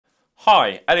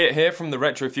Hi, Elliot here from the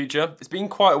Retro Future. It's been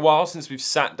quite a while since we've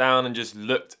sat down and just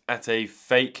looked at a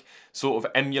fake sort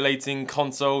of emulating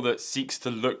console that seeks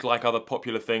to look like other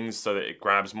popular things so that it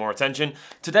grabs more attention.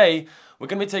 Today, we're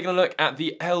going to be taking a look at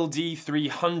the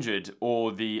LD300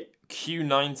 or the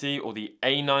Q90 or the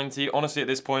A90. Honestly, at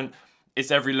this point, it's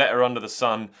every letter under the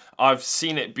sun. I've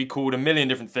seen it be called a million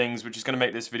different things, which is going to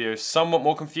make this video somewhat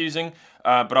more confusing,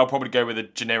 but I'll probably go with a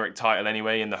generic title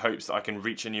anyway in the hopes that I can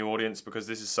reach a new audience because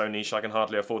this is so niche I can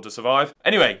hardly afford to survive.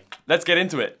 Anyway, let's get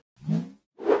into it.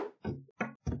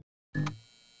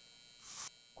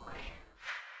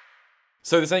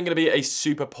 So this ain't going to be a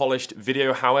super polished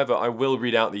video, however I will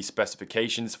read out the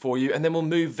specifications for you and then we'll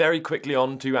move very quickly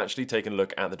on to actually taking a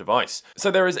look at the device.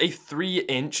 So there is a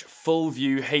 3-inch full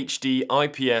view HD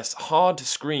IPS hard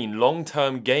screen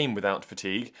long-term game without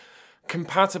fatigue,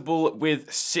 compatible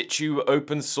with Situ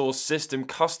open source system,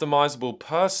 customizable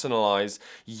personalized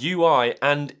UI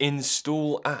and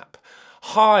install app.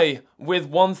 High with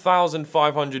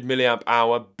 1500 mAh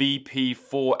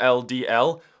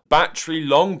BP4LDL,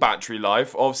 long battery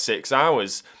life of 6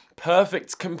 hours.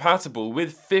 Perfect compatible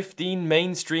with 15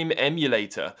 mainstream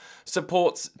emulator.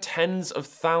 Supports tens of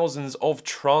thousands of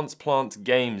transplant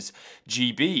games.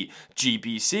 GB,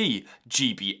 GBC,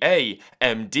 GBA,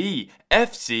 MD,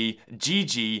 FC,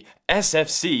 GG,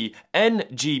 SFC,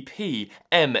 NGP,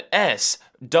 MS,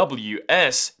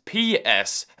 WS,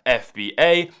 PS,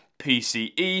 FBA,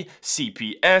 PCE,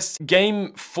 CPS.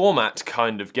 Game format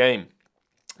kind of game.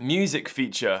 Music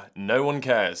feature, no one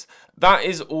cares. That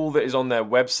is all that is on their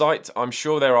website. I'm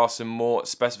sure there are some more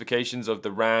specifications of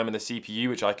the RAM and the CPU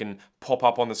which I can pop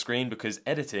up on the screen because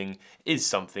editing is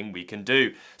something we can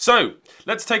do. So,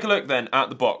 let's take a look then at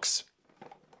the box.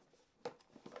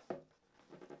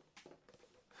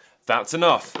 That's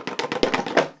enough.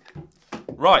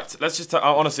 Right, let's just,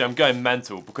 honestly I'm going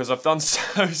mental because I've done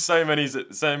so many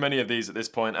of these at this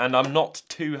point and I'm not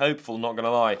too hopeful, not gonna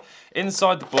lie.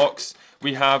 Inside the box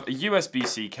we have a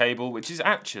USB-C cable which is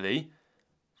actually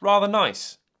rather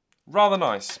nice. Rather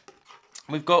nice.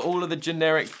 We've got all of the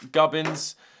generic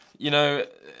gubbins, you know,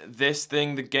 this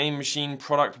thing, the Game Machine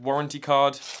product warranty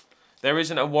card. There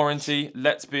isn't a warranty,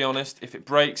 let's be honest, if it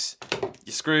breaks,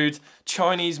 you're screwed.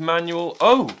 Chinese manual,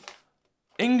 oh!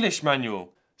 English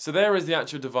manual. So there is the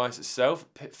actual device itself.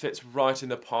 It fits right in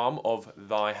the palm of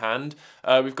thy hand.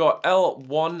 We've got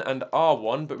L1 and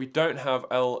R1, but we don't have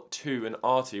L2 and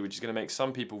R2, which is going to make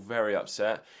some people very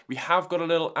upset. We have got a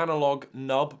little analog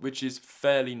nub, which is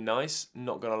fairly nice,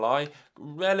 not going to lie.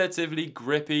 Relatively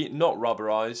grippy, not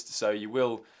rubberized, so you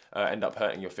will end up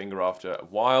hurting your finger after a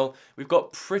while. We've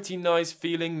got pretty nice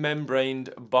feeling membraned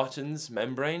buttons.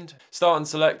 Membraned? Start and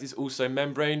select is also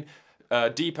membrane.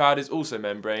 D-pad is also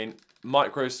membrane.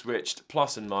 Micro switched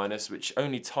plus and minus, which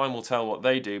only time will tell what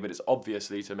they do, but it's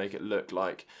obviously to make it look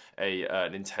like a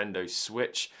Nintendo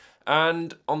Switch.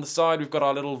 And on the side we've got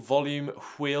our little volume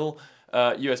wheel,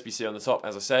 USB-C on the top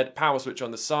as I said, power switch on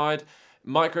the side,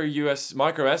 micro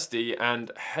SD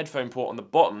and headphone port on the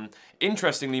bottom.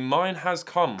 Interestingly, mine has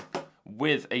come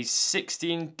with a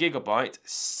 16GB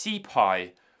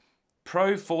CPI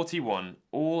Pro 41,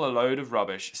 all a load of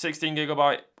rubbish.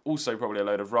 16GB, also probably a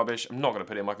load of rubbish. I'm not going to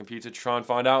put it in my computer to try and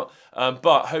find out,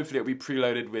 but hopefully it'll be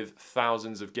preloaded with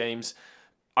thousands of games.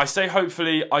 I say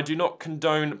hopefully, I do not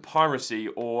condone piracy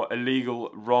or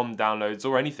illegal ROM downloads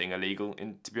or anything illegal,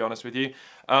 to be honest with you.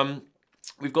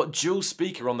 We've got dual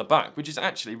speaker on the back, which is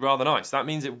actually rather nice. That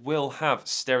means it will have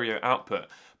stereo output,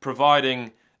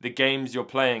 providing the games you're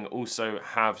playing also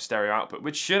have stereo output,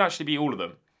 which should actually be all of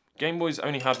them. Game Boys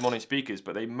only had mono speakers,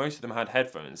 but most of them had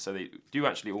headphones, so they do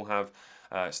actually all have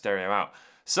stereo out.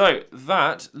 So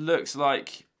that looks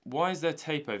like, why is there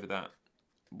tape over that?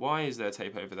 Why is there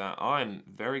tape over that? I'm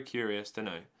very curious to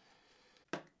know.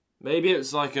 Maybe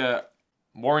it's like a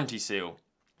warranty seal.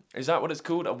 Is that what it's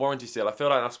called? A warranty seal? I feel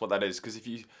like that's what that is, because if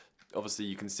you, obviously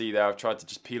you can see there, I've tried to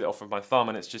just peel it off with my thumb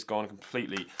and it's just gone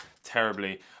completely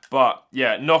terribly. But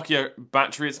yeah, Nokia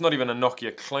battery, it's not even a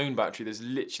Nokia clone battery, there's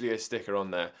literally a sticker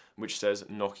on there which says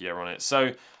Nokia on it.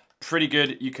 So pretty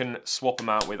good, you can swap them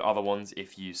out with other ones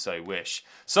if you so wish.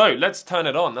 So let's turn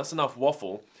it on, that's enough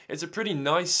waffle. It's a pretty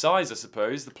nice size I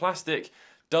suppose. The plastic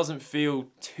doesn't feel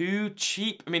too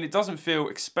cheap. I mean it doesn't feel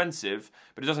expensive,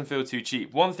 but it doesn't feel too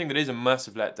cheap. One thing that is a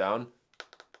massive letdown,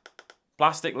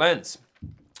 plastic lens.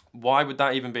 Why would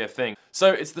that even be a thing?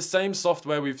 So it's the same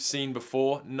software we've seen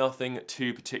before, nothing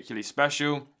too particularly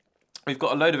special. We've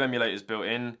got a load of emulators built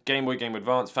in, Game Boy, Game Boy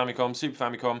Advance, Famicom, Super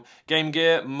Famicom, Game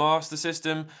Gear, Master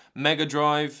System, Mega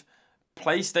Drive,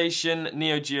 PlayStation,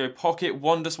 Neo Geo Pocket,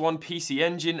 WonderSwan, PC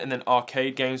Engine, and then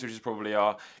arcade games, which is probably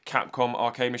our Capcom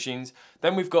arcade machines.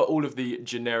 Then we've got all of the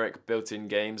generic built-in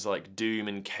games like Doom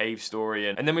and Cave Story,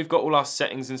 and then we've got all our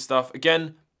settings and stuff.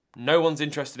 Again, no one's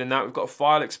interested in that. We've got a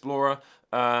file explorer,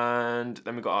 and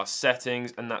then we've got our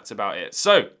settings, and that's about it.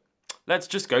 So, let's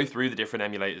just go through the different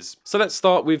emulators. So let's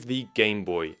start with the Game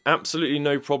Boy. Absolutely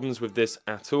no problems with this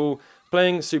at all.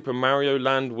 Playing Super Mario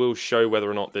Land will show whether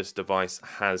or not this device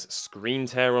has screen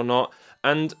tear or not,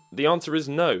 and the answer is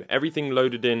no. Everything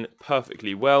loaded in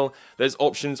perfectly well. There's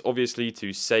options obviously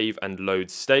to save and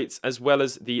load states, as well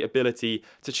as the ability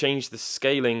to change the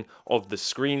scaling of the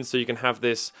screen so you can have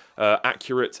this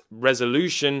accurate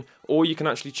resolution, or you can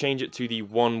actually change it to the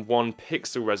 1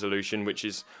 pixel resolution, which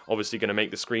is obviously going to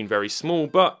make the screen very small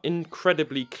but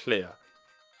incredibly clear.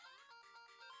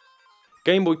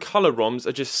 Game Boy Color ROMs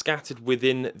are just scattered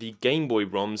within the Game Boy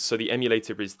ROMs, so the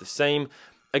emulator is the same.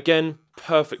 Again,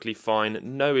 perfectly fine,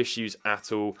 no issues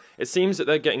at all. It seems that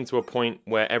they're getting to a point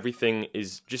where everything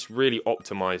is just really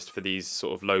optimized for these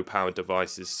sort of low-powered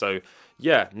devices. So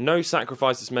yeah, no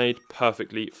sacrifices made,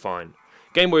 perfectly fine.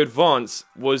 Game Boy Advance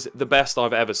was the best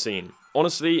I've ever seen.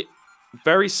 Honestly,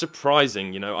 very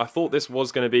surprising, you know. I thought this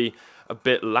was going to be a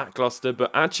bit lackluster, but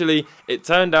actually it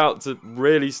turned out to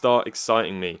really start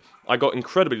exciting me. I got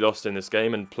incredibly lost in this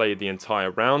game and played the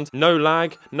entire round. No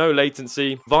lag, no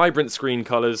latency, vibrant screen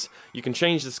colors. You can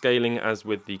change the scaling as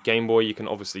with the Game Boy. You can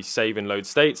obviously save and load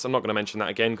states. I'm not going to mention that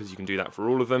again because you can do that for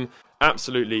all of them.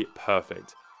 Absolutely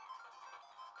perfect.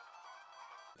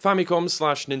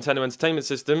 Famicom/Nintendo Entertainment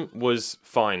System was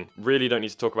fine. Really don't need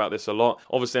to talk about this a lot.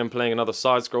 Obviously I'm playing another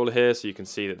side scroller here, so you can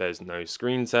see that there's no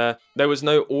screen tear. There was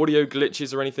no audio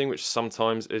glitches or anything, which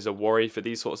sometimes is a worry for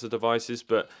these sorts of devices,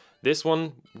 but this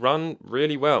one ran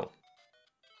really well.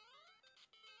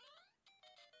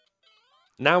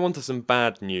 Now on to some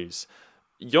bad news.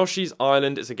 Yoshi's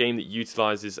Island is a game that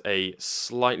utilizes a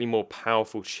slightly more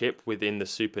powerful chip within the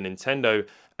Super Nintendo,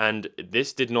 and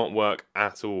this did not work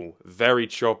at all. Very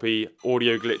choppy,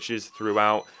 audio glitches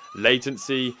throughout,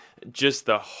 latency, just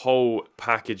the whole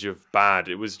package of bad.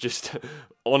 It was just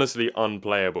honestly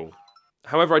unplayable.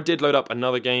 However, I did load up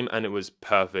another game and it was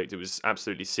perfect. It was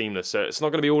absolutely seamless. So it's not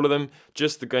going to be all of them,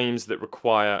 just the games that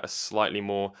require a slightly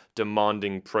more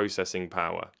demanding processing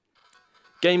power.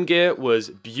 Game Gear was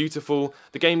beautiful.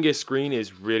 The Game Gear screen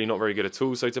is really not very good at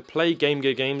all, so to play Game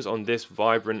Gear games on this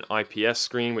vibrant IPS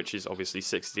screen, which is obviously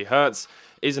 60 Hz,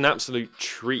 is an absolute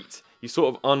treat. You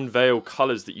sort of unveil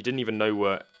colours that you didn't even know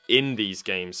were in these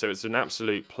games, so it's an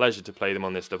absolute pleasure to play them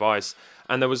on this device,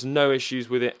 and there was no issues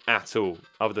with it at all,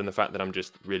 other than the fact that I'm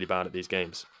just really bad at these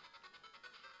games.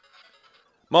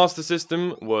 Master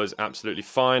System was absolutely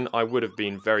fine. I would have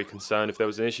been very concerned if there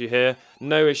was an issue here.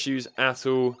 No issues at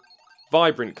all.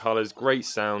 Vibrant colours, great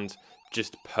sound,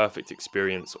 just perfect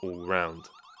experience all round.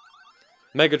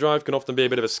 Mega Drive can often be a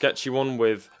bit of a sketchy one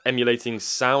with emulating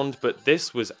sound, but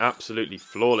this was absolutely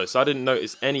flawless. I didn't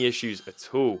notice any issues at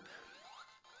all.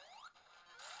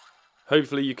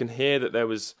 Hopefully you can hear that there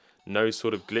was no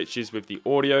sort of glitches with the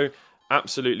audio.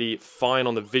 Absolutely fine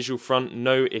on the visual front,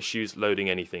 no issues loading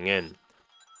anything in.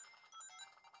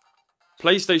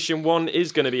 PlayStation 1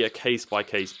 is going to be a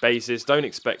case-by-case basis. Don't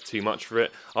expect too much for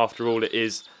it. After all, it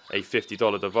is a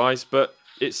 $50 device, but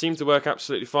it seemed to work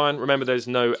absolutely fine. Remember, there's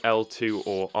no L2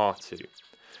 or R2.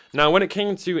 Now, when it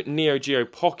came to Neo Geo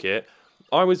Pocket,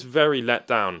 I was very let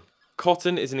down.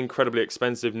 Cotton is an incredibly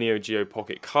expensive Neo Geo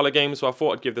Pocket color game, so I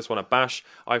thought I'd give this one a bash.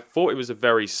 I thought it was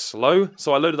very slow,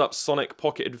 so I loaded up Sonic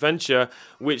Pocket Adventure,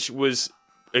 which was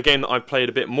a game that I've played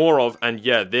a bit more of, and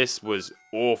yeah, this was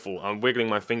awful. I'm wiggling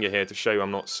my finger here to show you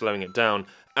I'm not slowing it down.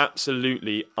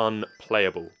 Absolutely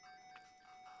unplayable.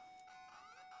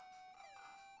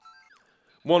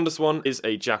 WonderSwan is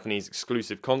a Japanese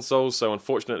exclusive console, so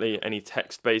unfortunately any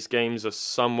text-based games are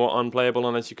somewhat unplayable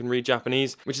unless you can read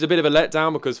Japanese, which is a bit of a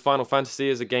letdown because Final Fantasy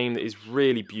is a game that is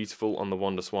really beautiful on the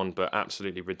WonderSwan, but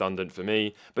absolutely redundant for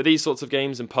me. But these sorts of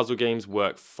games and puzzle games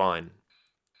work fine.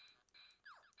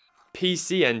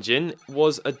 PC Engine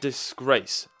was a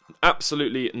disgrace.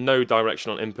 Absolutely no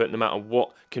directional input no matter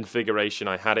what configuration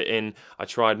I had it in. I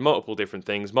tried multiple different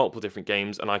things, multiple different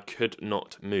games, and I could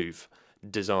not move.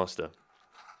 Disaster.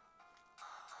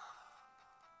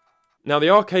 Now, the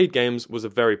arcade games was a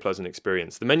very pleasant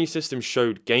experience. The menu system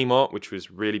showed game art, which was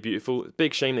really beautiful.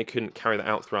 Big shame they couldn't carry that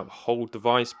out throughout the whole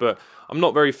device, but I'm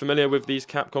not very familiar with these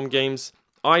Capcom games.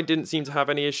 I didn't seem to have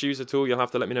any issues at all. You'll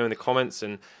have to let me know in the comments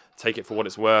and take it for what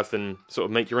it's worth and sort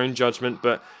of make your own judgment.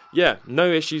 But yeah,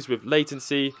 no issues with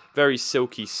latency, very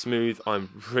silky smooth. I'm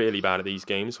really bad at these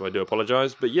games, so I do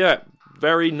apologise. But yeah,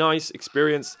 very nice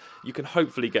experience. You can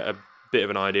hopefully get a bit of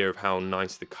an idea of how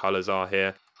nice the colours are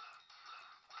here.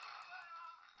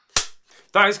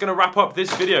 That is going to wrap up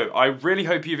this video. I really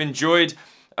hope you've enjoyed.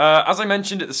 As I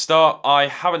mentioned at the start, I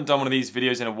haven't done one of these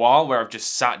videos in a while where I've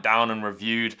just sat down and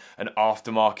reviewed an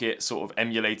aftermarket sort of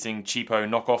emulating cheapo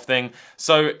knockoff thing.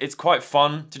 So it's quite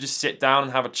fun to just sit down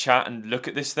and have a chat and look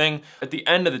at this thing. At the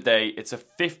end of the day, it's a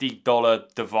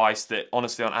 $50 device that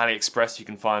honestly on AliExpress you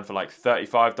can find for like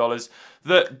 $35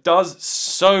 that does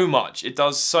so much. It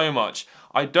does so much.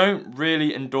 I don't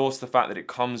really endorse the fact that it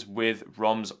comes with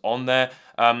ROMs on there,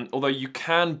 although you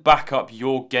can back up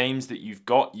your games that you've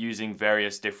got using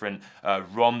various different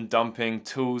ROM dumping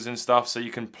tools and stuff, so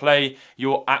you can play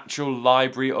your actual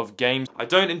library of games. I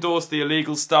don't endorse the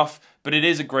illegal stuff, but it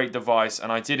is a great device and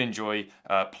I did enjoy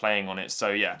playing on it,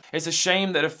 so yeah. It's a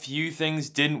shame that a few things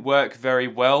didn't work very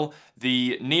well.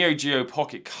 The Neo Geo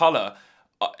Pocket Color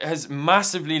has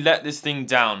massively let this thing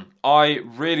down. I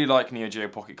really like Neo Geo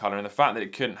Pocket Color, and the fact that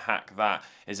it couldn't hack that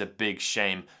is a big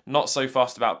shame. Not so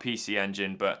fussed about PC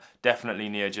Engine, but definitely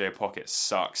Neo Geo Pocket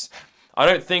sucks. I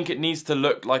don't think it needs to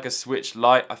look like a Switch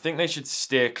Lite. I think they should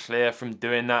steer clear from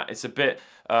doing that. It's a bit,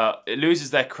 it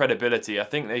loses their credibility. I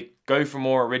think they go for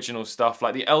more original stuff,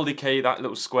 like the LDK, that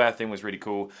little square thing was really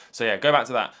cool. So yeah, go back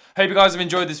to that. Hope you guys have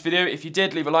enjoyed this video. If you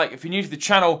did, leave a like. If you're new to the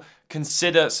channel,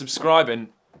 consider subscribing.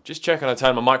 Just checking I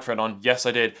turned my microphone on. Yes,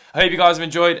 I did. I hope you guys have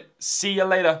enjoyed. See you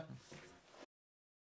later.